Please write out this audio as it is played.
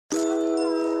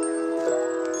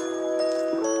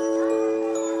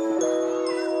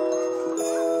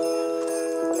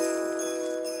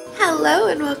Hello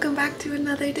and welcome back to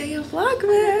another day of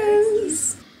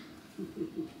Vlogmas.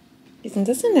 Isn't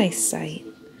this a nice sight?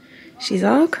 She's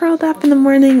all curled up in the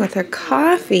morning with her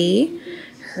coffee,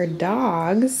 her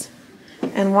dogs,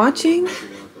 and watching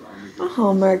a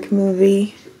Hallmark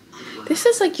movie. This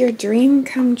is like your dream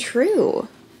come true.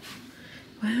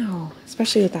 Wow,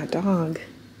 especially with that dog.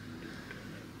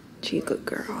 Gee, good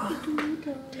girl.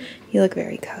 You look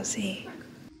very cozy.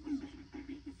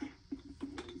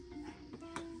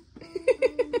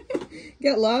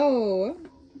 Get low.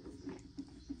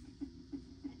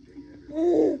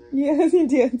 Yeah, is he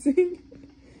dancing?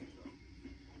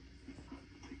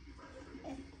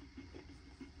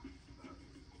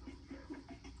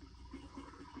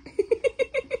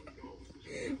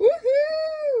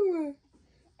 Woohoo!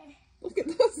 Look at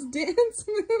those dance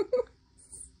moves.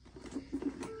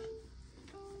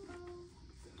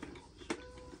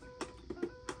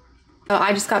 So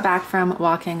I just got back from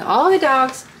walking all the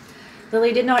dogs.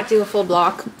 Lily did not do a full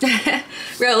block.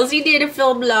 Rosie did a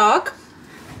full block.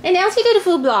 And Elsie did a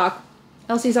full block.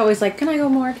 Elsie's always like, can I go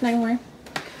more? Can I go more?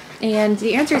 And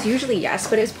the answer is usually yes,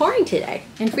 but it's pouring today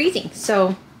and freezing.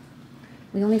 So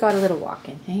we only got a little walk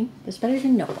in, hey? That's better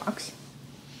than no walks.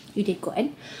 You did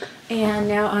good. And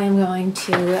now I'm going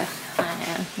to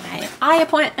my eye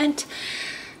appointment.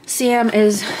 Sam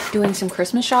is doing some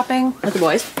Christmas shopping with the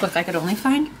boys. Look, I could only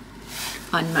find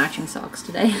unmatching socks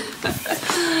today.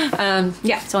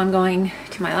 Yeah, so I'm going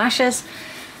to my lashes,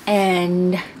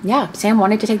 and yeah, Sam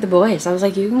wanted to take the boys. I was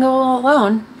like, you can go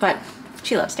alone, but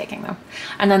she loves taking them.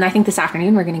 And then I think this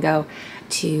afternoon we're gonna go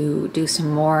to do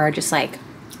some more, just like,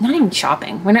 not even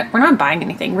shopping. We're not buying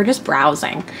anything. We're just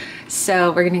browsing.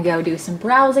 So we're gonna go do some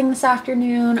browsing this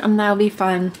afternoon, and that'll be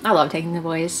fun. I love taking the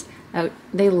boys out.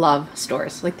 They love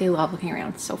stores. Like, they love looking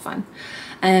around. It's so fun.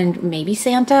 And maybe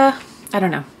Santa. I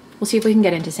don't know. We'll see if we can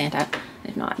get into Santa.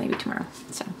 If not, maybe tomorrow.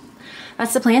 So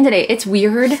that's the plan today. It's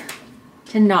weird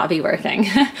to not be working.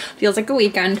 Feels like a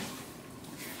weekend.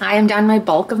 I am done the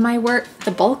bulk of my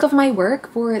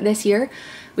work for this year,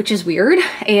 which is weird.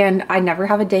 And I never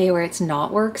have a day where it's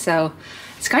not work. So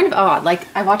it's kind of odd. Like,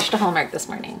 I watched a Hallmark this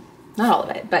morning. Not all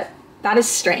of it, but that is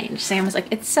strange. Sam was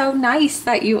like, it's so nice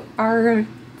that you are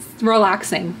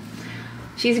relaxing.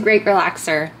 She's a great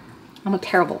relaxer. I'm a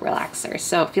terrible relaxer.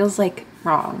 So it feels like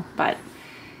wrong, but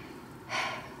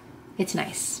it's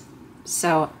nice.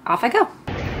 So off I go.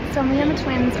 So me and the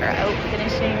twins are out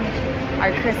finishing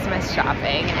our Christmas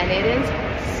shopping, and it is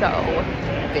so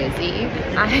busy.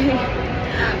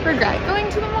 I regret going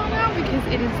to the mall now because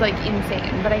it is like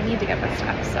insane, but I need to get this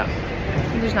stuff, so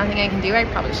there's nothing I can do. I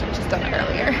probably should have just done it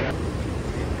earlier.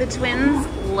 The twins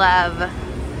love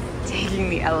taking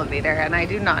the elevator, and I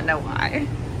do not know why.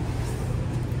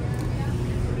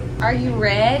 Are you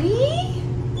ready?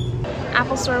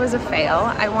 Apple Store was a fail.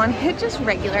 I wanted just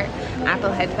regular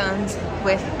Apple headphones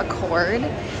with a cord,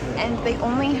 and they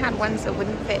only had ones that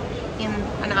wouldn't fit in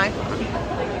an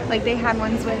iPhone. Like, they had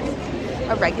ones with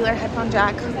a regular headphone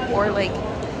jack, or like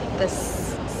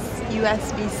this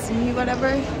USB-C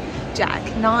whatever jack,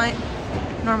 not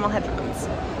normal headphones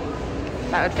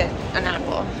that would fit an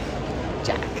Apple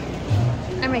jack.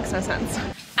 That makes no sense.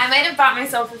 I might have bought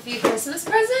myself a few Christmas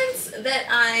presents that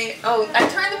I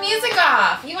turned the music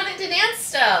off. You wanted to dance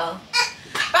still.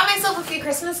 Bought myself a few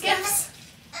Christmas gifts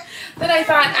that I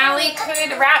thought Allie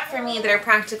could wrap for me that are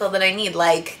practical that I need,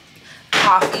 like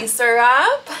coffee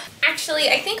syrup. Actually,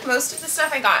 I think most of the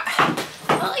stuff I got, I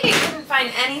felt like I couldn't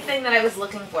find anything that I was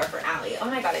looking for Allie. Oh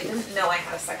my god, I didn't know I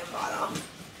had a second bottle.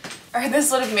 Or this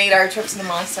would have made our trip to the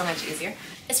mall so much easier.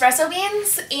 Espresso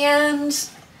beans and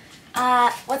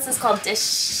what's this called?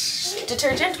 Dish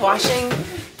detergent, washing,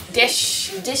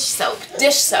 dish soap.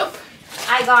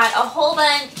 I got a whole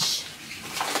bunch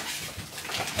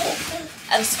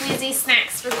of squeezy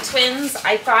snacks for the twins,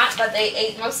 I thought, but they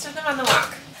ate most of them on the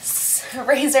walk.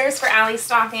 Razors for Allie's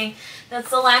stocking. That's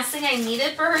the last thing I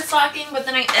needed for her stocking, but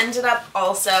then I ended up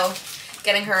also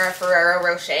getting her a Ferrero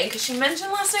Rocher because she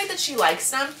mentioned last night that she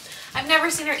likes them. I've never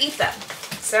seen her eat them.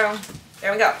 So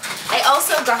there we go. I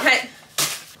also got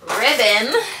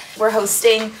ribbon. We're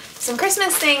hosting some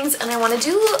Christmas things, and I want to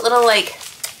do little like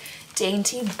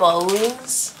dainty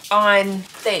bows on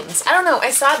things. I don't know,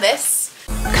 I saw this.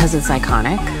 Because it's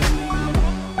iconic,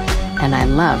 and I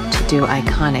love to do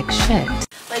iconic shit.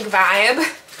 Like vibe.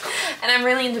 And I'm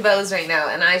really into bows right now,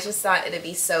 and I just thought it'd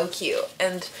be so cute.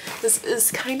 And this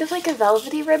is kind of like a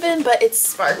velvety ribbon, but it's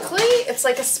sparkly. It's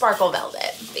like a sparkle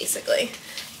velvet, basically.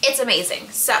 It's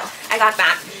amazing. So I got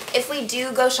that. If we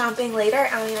do go shopping later,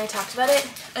 Allie and I talked about it,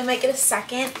 I might get a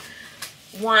second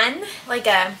one, like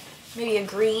a maybe a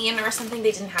green or something.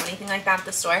 They didn't have anything like that at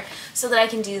the store, so that I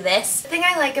can do this. The thing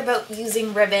I like about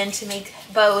using ribbon to make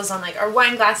bows on like our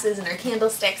wine glasses and our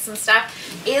candlesticks and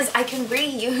stuff is I can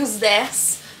reuse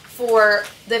this for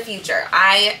the future.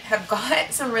 I have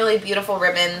got some really beautiful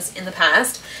ribbons in the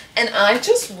past and I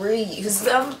just reuse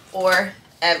them for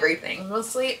everything.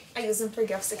 Mostly I use them for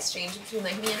gifts exchange between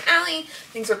like me and Allie,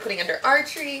 things we're putting under our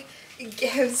tree,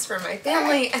 gifts for my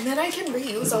family, and then I can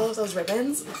reuse all of those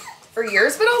ribbons for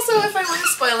years. But also if I want to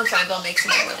spoil a friend, I'll make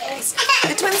some more ribbons.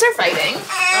 The twins are fighting,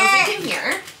 as you can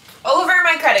hear, over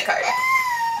my credit card.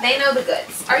 They know the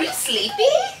goods. Are you sleepy?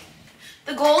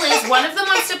 The goal is one of them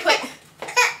wants to put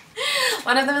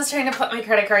one of them is trying to put my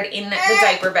credit card in the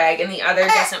diaper bag and the other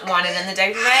doesn't want it in the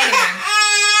diaper bag.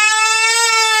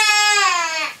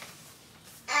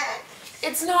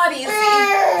 It's not easy.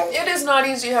 It is not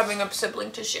easy having a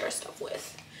sibling to share stuff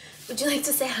with. Would you like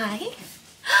to say hi?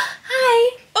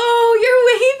 Hi. Oh, you're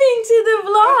waving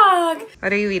to the vlog.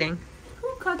 What are you eating?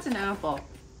 Who cuts an apple?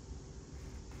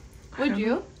 Would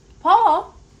you?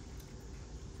 Paul?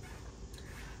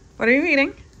 What are you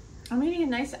eating? I'm eating a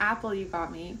nice apple you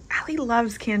got me. Allie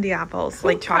loves candy apples,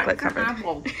 like chocolate covered.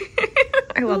 Apple?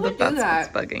 I love that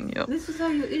that's what's bugging you. This is how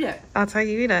you eat it. That's how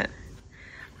you eat it.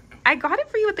 I got it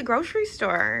for you at the grocery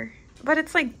store, but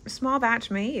it's like small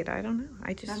batch made. I don't know.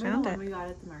 I just found it. Remember the one we got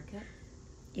at the market?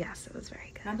 Yes, it was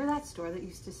very good. Remember that store that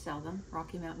used to sell them?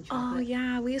 Rocky Mountain Oh Chocolate?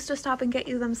 yeah, we used to stop and get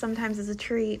you them sometimes as a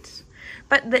treat.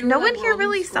 But no one here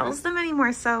really sells them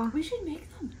anymore, so We should make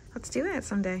them. let's do it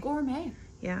someday. Gourmet.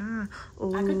 Yeah.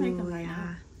 Ooh, I could make them right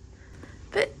now.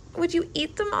 But would you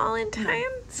eat them all in time?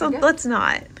 So Okay. let's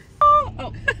not.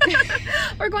 Oh.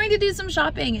 We're going to do some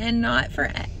shopping and not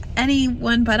for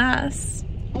anyone but us.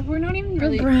 Well, we're not even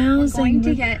really browsing. We're going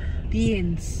to get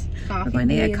beans. We're going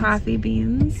to get coffee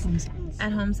beans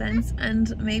at HomeSense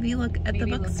and maybe look at the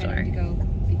bookstore.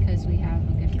 Because we have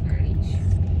a gift card each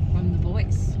from the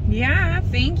boys. Yeah,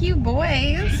 thank you,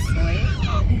 boys.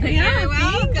 Yeah,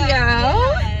 thank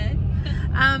you.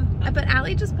 But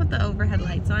Allie just put the overhead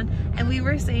lights on, and we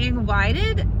were saying, why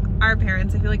did our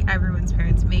parents, I feel like everyone's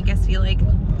parents, make us feel like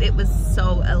it was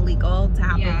so illegal to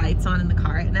have the lights on in the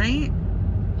car at night?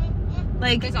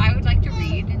 Like, Because I would like to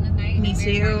read in the night. Me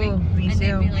too. Me and too.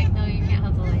 And be like, no, you can't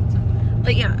have the lights on.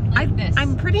 but yeah, Like this.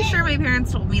 I'm pretty sure my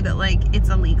parents told me that like it's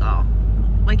illegal.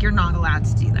 Like you're not allowed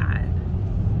to do that.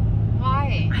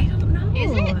 Why? I don't know.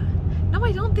 Is it? No,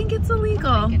 I don't think it's illegal.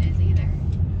 I don't think it is either.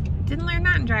 Didn't learn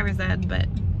that in driver's ed, but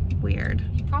weird.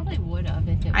 You probably would have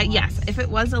if it was. Yes, if it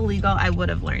was illegal, I would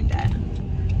have learned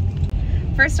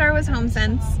it. First star was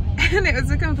HomeSense, and it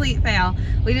was a complete fail.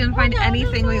 We didn't find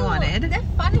anything we wanted. The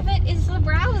fun of it is the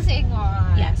browsing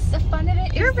one. Yes. The fun of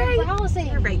it is the browsing.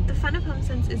 You're right. The fun of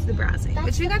HomeSense is the browsing, That's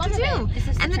which we the got to fun of do. it. Is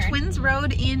this And the the turn? twins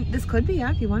rode in. This could be,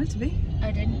 yeah, if you want it to be.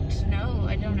 I didn't know.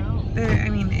 I don't know. I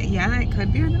mean, yeah, it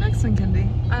could be, or the next one can be.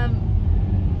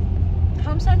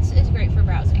 HomeSense is great for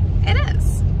browsing. It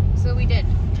is. So we did.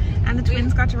 And the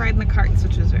twins got to ride in the carts,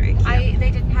 which was very cute. They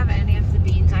didn't have any of the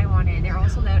beans I wanted. They're all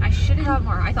sold out. I should have got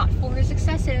more. I thought 4 is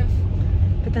excessive.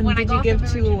 But then when I did you got give them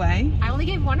 2 originally- away? I only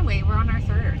gave 1 away. We're on our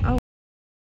 3rd. Oh.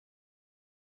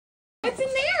 What's in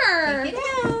there? Take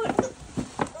it out.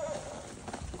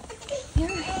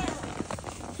 Here.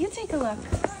 You take a look.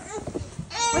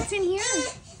 What's in here?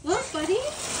 Look, buddy.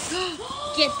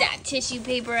 Get that tissue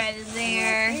paper out of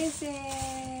there. What is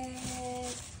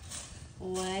it?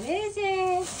 What is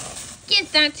it?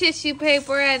 Get that tissue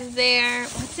paper out of there.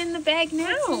 What's in the bag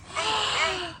now? No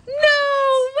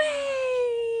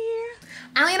way!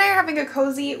 Allie and I are having a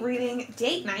cozy reading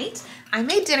date night. I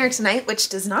made dinner tonight, which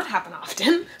does not happen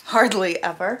often. Hardly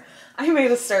ever. I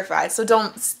made a stir fry, so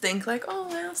don't think like, oh,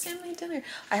 well, Sam made dinner.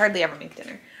 I hardly ever make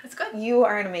dinner. It's good. You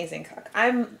are an amazing cook.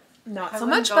 I'm not so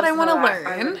much, but I want to learn.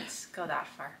 I wouldn't go that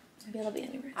far. Maybe I'll be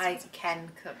anywhere. I can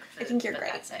cook food, I think you're but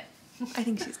great. That's it. I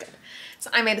think she's good. So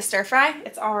I made a stir fry.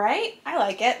 It's all right. I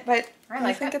like it, but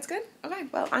I think it's good. Okay,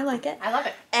 well, I like it. I love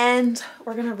it. And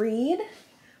we're gonna read.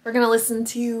 We're gonna listen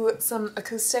to some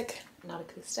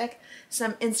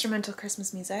some instrumental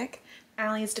Christmas music.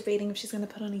 Allie is debating if she's gonna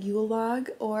put on a Yule log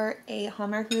or a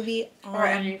Hallmark movie Or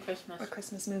any Christmas. or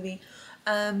Christmas movie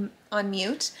on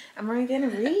mute. And we're gonna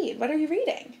read. What are you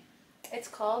reading? It's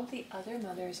called The Other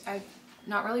Mothers. I'm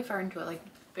not really far into it, like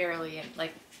barely, and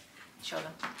like show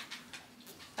them.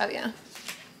 Oh yeah,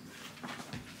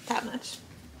 that much.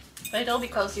 But it'll be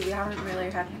cozy. We haven't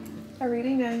really had A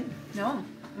reading night. no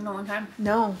in a long time.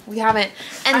 No, we haven't.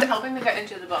 And I'm hoping to get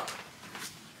into the book,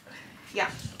 yeah,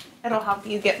 it'll help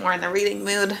you get more in the reading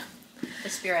mood. the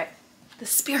spirit. the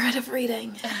spirit of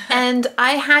reading. And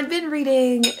I had been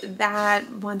reading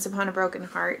that Once Upon a Broken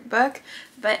Heart book,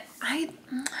 but I'm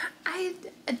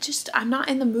not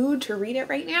in the mood to read it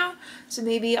right now. So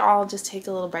maybe I'll just take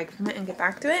a little break from it and get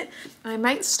back to it. And I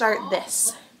might start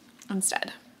this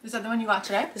instead. Is that the one you got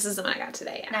today? This is the one I got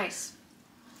today, yeah. Nice.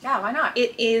 Yeah, why not?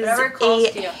 It is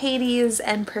a Hades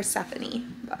and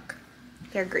Persephone book.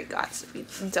 They're Greek gods, if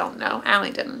you don't know. Allie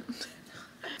didn't.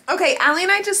 Okay, Allie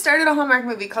and I just started a Hallmark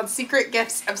movie called Secret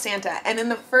Gifts of Santa, and in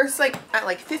the first,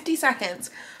 at 50 seconds,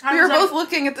 we were both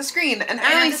looking at the screen, and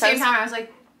Allie says... at the same time, I was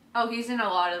like, oh, he's in a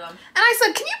lot of them. And I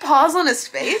said, can you pause on his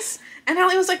face? And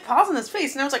Allie was like, pause on his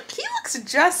face, and I was like, he looks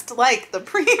just like the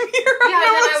premier of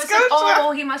Nova Scotia. Like,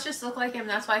 oh, he must just look like him,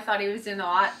 that's why I thought he was in a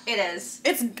lot. It is.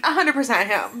 It's 100%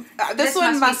 him. This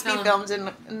one must be filmed in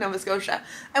Nova Scotia.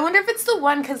 I wonder if it's the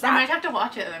one, because I might have to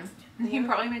watch it then. He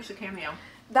probably makes a cameo.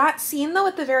 That scene, though,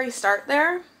 at the very start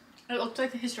there. It looked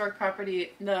like the historic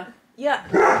property,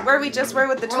 Yeah, where we just were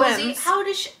with the Rosie, twins. how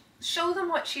does she... Show them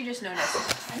what she just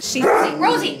noticed.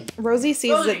 Rosie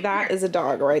sees that is a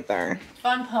dog right there.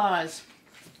 Fun pause.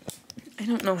 I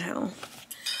don't know how.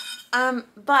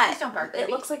 But don't bark, it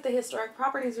looks like the historic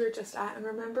properties we were just at. And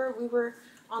remember, we were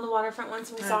on the waterfront once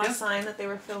and we saw a sign that they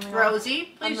were filming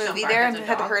Rosie, a movie there and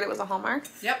had heard it was a Hallmark.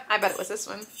 Yep. I bet it was this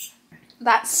one.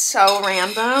 That's so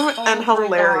random and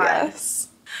hilarious.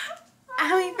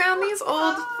 Allie found these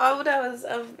old photos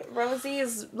of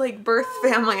Rosie's birth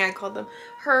family, I called them.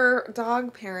 Her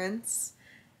dog parents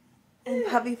and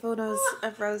puppy photos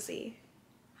of Rosie.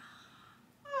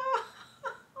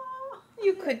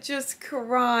 You could just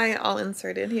cry. I'll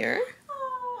insert it here.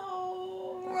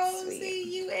 Oh, That's Rosie, sweet.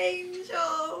 you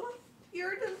angel.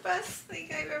 You're the best thing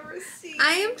I've ever seen.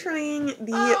 I am trying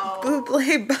the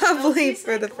Buble Bubbly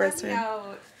for the first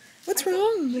time. What's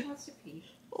wrong? She wants to pee.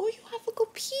 Oh, you have to go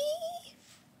pee.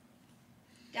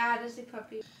 Dad is a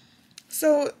puppy.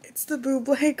 So it's the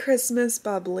Buble Christmas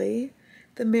Bubbly,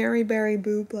 the Mary Berry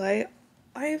Buble.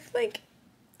 I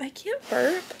can't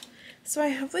burp, so I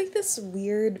have this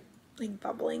weird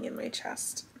bubbling in my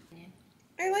chest.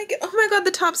 I like it. Oh my god,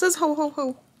 the top says ho ho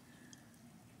ho.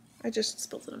 I just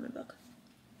spilled it on my book.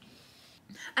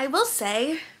 I will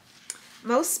say,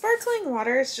 most sparkling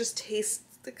waters just taste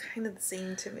kind of the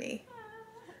same to me.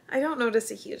 I don't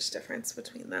notice a huge difference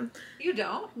between them. You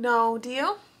don't? No, do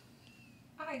you?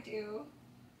 I do.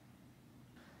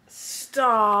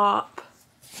 Stop.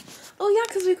 Oh yeah,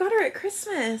 because we got her at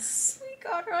Christmas. We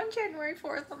got her on January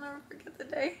 4th. I'll never forget the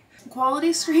day.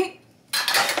 Quality Street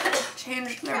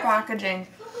changed their packaging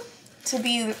to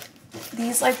be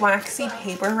these waxy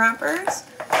paper wrappers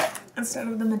instead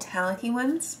of the metallic-y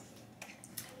ones.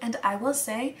 And I will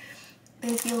say,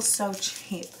 they feel so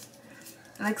cheap.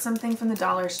 Like something from the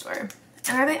dollar store.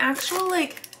 And are they actual They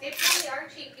probably are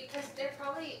cheap because they're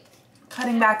probably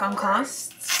cutting back on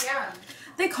costs? Yeah.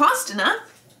 They cost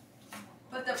enough.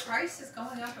 But the price is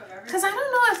going up of everything. Because I don't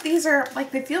know if these are,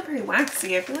 they feel pretty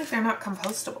waxy. I feel like they're not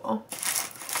compostable.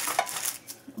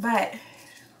 But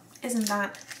isn't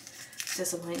that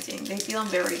disappointing? They feel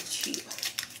very cheap.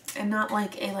 And not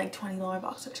like a $20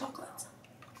 box of chocolates.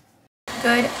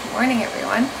 Good morning,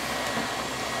 everyone.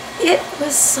 It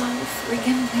was so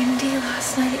friggin' windy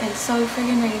last night and so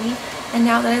friggin' rainy. And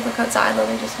now that I look outside,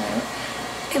 Lily just went out.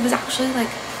 It was actually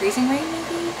freezing rain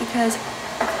maybe because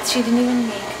she didn't even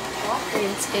make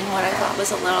prints in what I thought was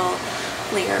a little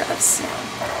layer of snow.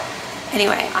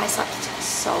 Anyway, I slept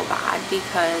so bad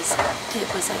because it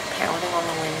was pounding on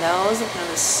the windows and it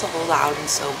was so loud and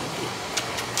so windy.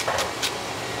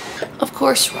 Of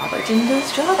course, Robert didn't do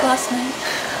his job last night.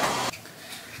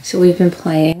 So we've been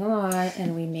playing a lot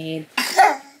and we made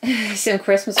some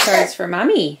Christmas cards for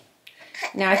Mommy.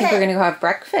 Now I think we're gonna go have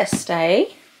breakfast, eh?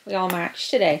 We all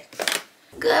matched today.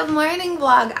 Good morning,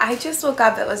 vlog. I just woke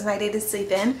up. It was my day to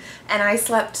sleep in and I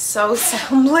slept so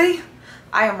soundly.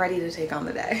 I am ready to take on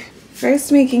the day.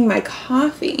 First, making my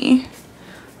coffee.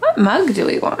 What mug do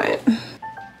we want?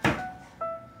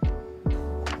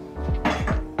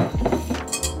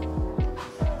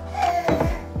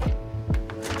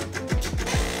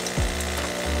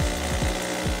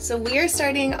 So we are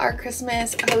starting our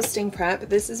Christmas hosting prep.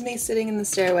 This is me sitting in the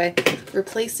stairway,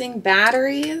 replacing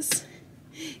batteries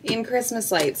in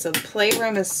Christmas lights. So the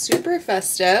playroom is super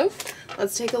festive.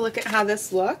 Let's take a look at how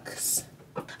this looks.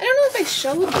 I don't know if I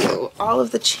showed you all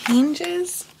of the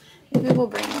changes. Maybe we'll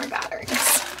bring more batteries.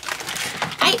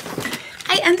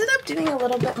 I ended up doing a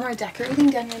little bit more decorating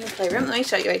down here in the playroom. Let me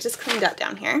show you. I just cleaned up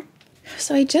down here.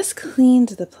 So I just cleaned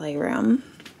the playroom.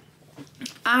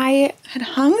 I had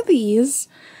hung these,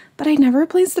 but I never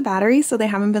replaced the batteries, so they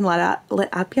haven't been lit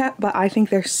up yet, but I think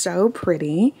they're so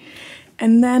pretty.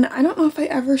 And then I don't know if I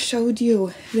ever showed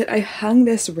you that I hung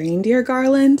this reindeer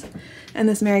garland and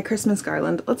this Merry Christmas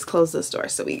garland. Let's close this door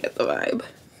so we get the vibe.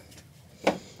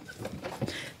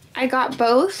 I got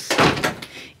both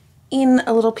in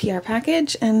a little PR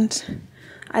package, and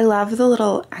I love the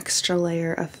little extra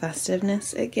layer of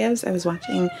festiveness it gives. I was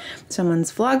watching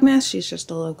someone's Vlogmas. She's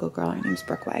just a local girl. Her name's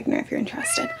Brooke Wagner if you're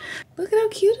interested. Look at how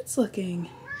cute it's looking.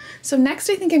 So next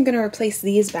I think I'm going to replace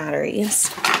these batteries.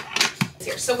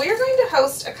 So we're going to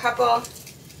host a couple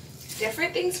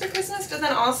different things for Christmas, but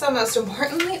then also most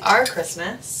importantly our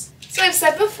Christmas. So I've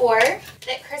said before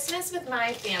that Christmas with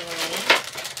my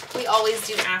family, we always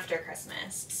do after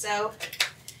Christmas. So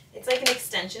it's like an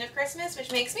extension of Christmas,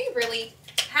 which makes me really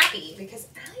happy because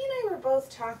Allie and I were both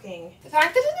talking. The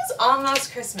fact that it is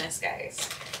almost Christmas, guys,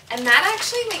 and that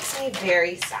actually makes me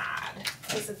very sad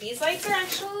because these lights are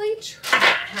actually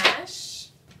trash.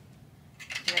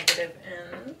 Negative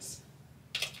ends.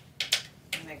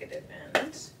 Negative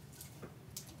ends.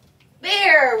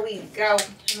 There we go.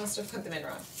 I must have put them in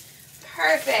wrong.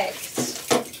 Perfect.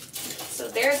 So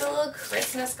there's a little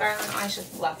Christmas garland. Oh, I should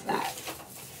fluff that.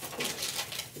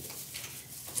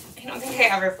 I don't think I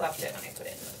ever fluffed it when I put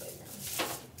it in the playground.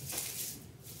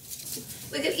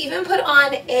 We could even put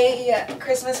on a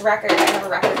Christmas record. I have a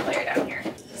record player down here.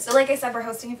 So like I said, we're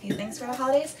hosting a few things for the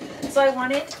holidays. So I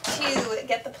wanted to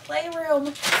get the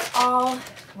playroom all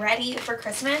ready for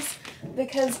Christmas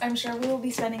because I'm sure we will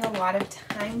be spending a lot of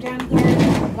time down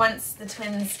here once the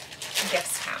twins'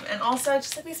 gifts come. And also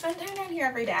just like we spend time down here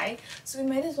every day, so we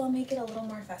might as well make it a little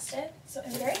more festive. So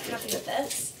I'm very happy with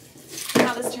this,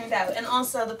 how this turned out. And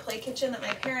also the play kitchen that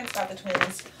my parents got the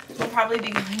twins will probably be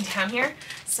going down here.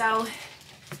 So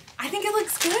I think it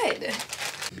looks good.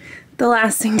 The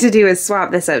last thing to do is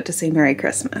swap this out to say Merry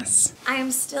Christmas. I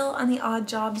am still on the odd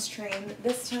jobs train.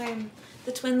 This time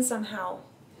the twins somehow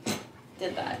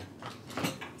did that.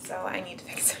 So I need to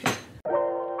fix it.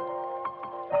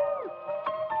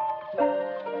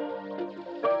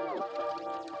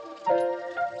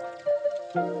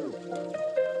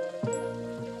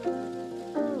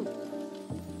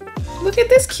 Look at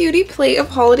this cutie plate of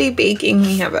holiday baking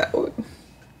we have out.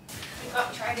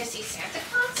 Trying to see Santa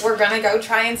Claus? We're gonna go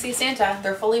try and see Santa.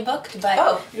 They're fully booked,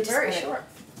 but you're very short.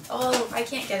 Oh, I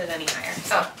can't get it any higher.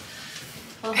 So,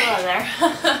 well, hello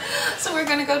there. So we're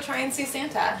gonna go try and see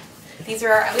Santa. These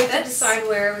are our outfits. We have to decide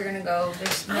where we're gonna go.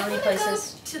 There's many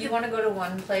places. You want to go to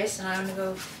one place, and I want to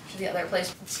go to the other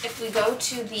place. If we go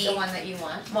to the one that you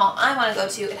want. mall I want to go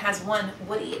to, it has one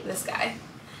Woody, this guy.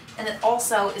 And it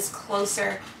also is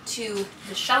closer to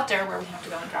the shelter where we have to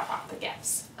go and drop off the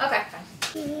gifts. Okay.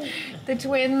 The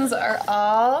twins are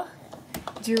all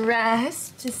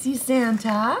dressed to see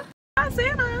Santa. Ah,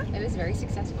 Santa! It was very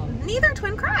successful. Neither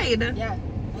twin cried. Yeah.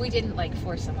 We didn't like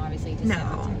force them obviously to stand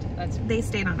on Santa. That's they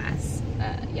stayed on us.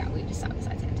 Yeah, we just sat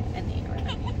beside Santa and they ignored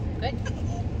him. Good.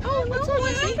 Oh, look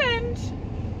what happened.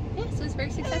 Yes, it was very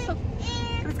successful.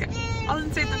 It was good. I'll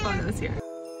insert the photos here.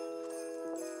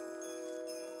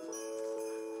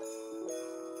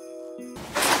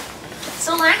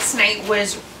 So last night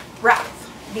was rough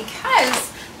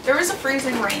because there was a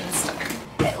freezing rainstorm.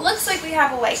 It looks like we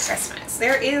have a white Christmas.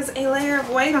 There is a layer of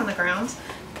white on the ground.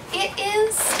 It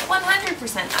is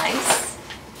 100% ice.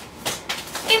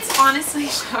 It's honestly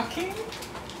shocking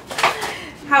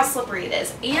how slippery it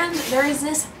is. And there is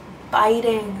this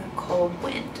biting cold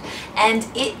wind and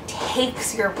it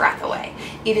takes your breath away.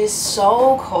 It is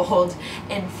so cold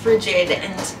and frigid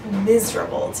and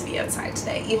miserable to be outside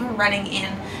today. Even running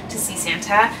in to see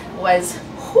Santa was,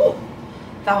 whew,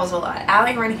 that was a lot.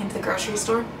 Allie running into the grocery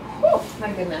store, whew,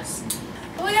 my goodness.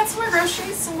 But we got some more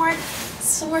groceries, some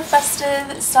more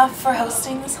festive stuff for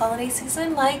hosting this holiday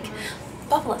season, like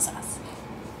buffalo sauce.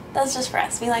 That's just for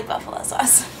us. We like buffalo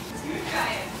sauce.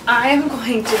 I am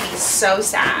going to be so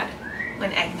sad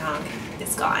when eggnog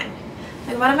is gone.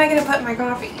 Like, what am I gonna put in my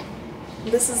coffee?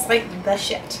 This is like the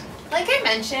shit. Like I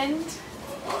mentioned,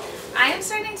 I am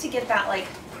starting to get that like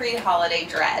pre-holiday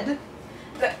dread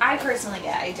that I personally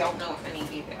get. I don't know if any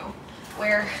of you do.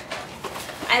 Where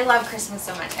I love Christmas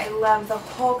so much. I love the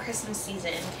whole Christmas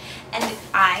season. And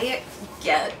I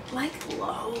get like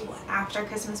low after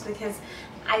Christmas because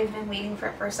I've been waiting for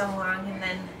it for so long, and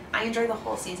then I enjoy the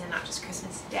whole season, not just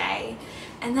Christmas Day.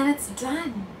 And then it's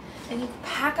done. And you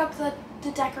pack up the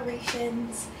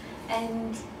decorations,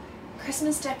 and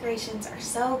Christmas decorations are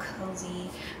so cozy.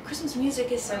 Christmas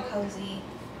music is so cozy.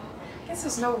 I guess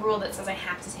there's no rule that says I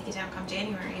have to take it down come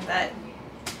January, but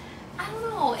I don't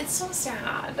know, it's so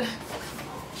sad.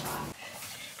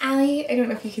 Allie, I don't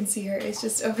know if you can see her, is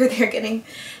just over there getting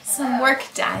some work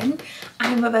done.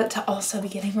 I'm about to also be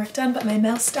getting work done, but my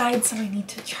mouse died, so I need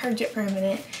to charge it for a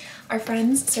minute. Our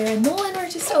friends Sarah and Nolan were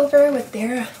just over with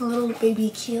their little baby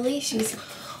Keely. She's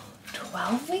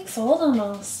 12 weeks old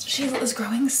almost. She was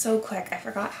growing so quick. I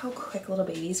forgot how quick little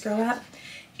babies grow up.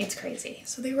 It's crazy.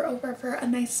 So they were over for a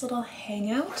nice little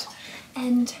hangout.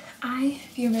 And I,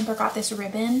 if you remember, got this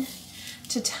ribbon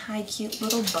to tie cute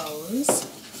little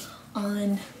bows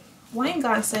on wine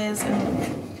glasses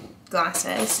and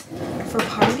glasses for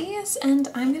parties. And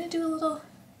I'm gonna do a little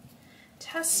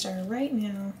tester right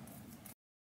now.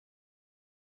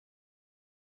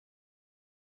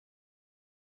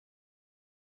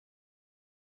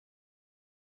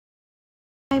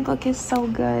 My book is so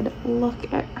good.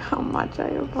 Look at how much I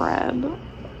have read.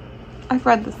 I've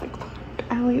read this like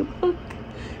Allie book.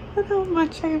 Look how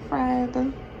much I've read.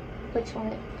 Which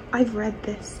one? I've read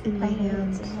this in my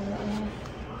hands.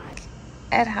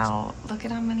 Ed Howe, look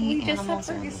at how many animals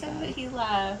are in the that bed. he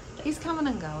left. He's coming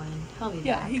and going. He'll be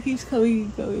back. He keeps coming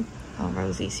and going. Oh,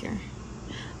 Rosie's here.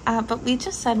 But we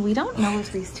just said we don't know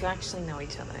if these two actually know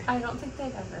each other. I don't think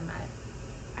they've ever met.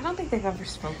 I don't think they've ever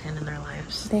spoken in their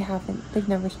lives. They haven't. They've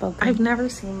never spoken. I've never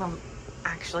seen them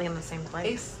actually in the same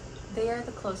place. They are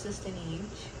the closest in age.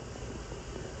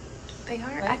 They are.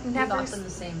 Right? I've never. We got them the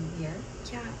same year.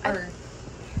 Yeah. Or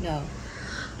no.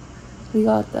 We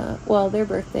got them. Well, their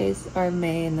birthdays are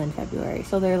May and then February,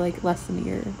 so they're like less than a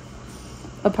year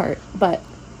apart. But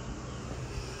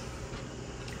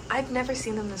I've never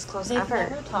seen them this close they've ever.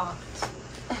 never talked.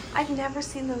 I've never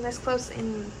seen them this close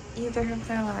in either of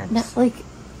their lives. Not, like,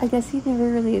 I guess he never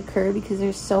really occurred because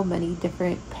there's so many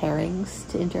different pairings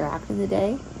to interact in the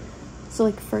day. So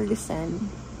like Ferguson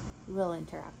will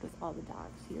interact with all the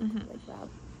dogs. He'll do like that.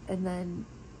 And then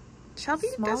Shelby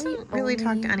Smalley doesn't really talk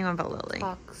only to anyone but Lily.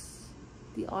 talks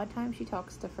the odd time she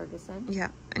talks to Ferguson. Yeah,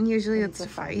 and usually and it's a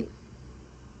fight.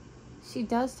 She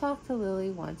does talk to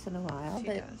Lily once in a while. She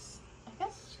but does. I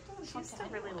guess she doesn't She talk used to to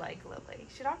really anyone. like Lily.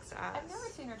 She talks to us. I've never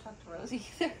seen her talk to Rosie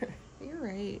either. You're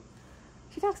right.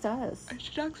 She talks to us.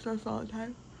 She talks to us all the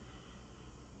time.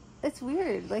 It's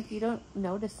weird. Like, you don't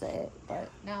notice it, but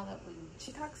now that we...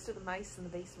 She talks to the mice in the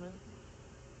basement.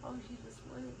 Oh, she just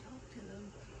wouldn't talk to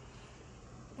them.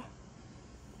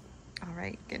 All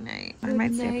right, good night. I Good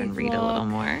might stay up night, and read a little vlog.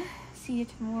 more. See you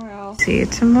tomorrow. See you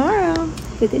tomorrow.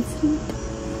 Have a good sleep.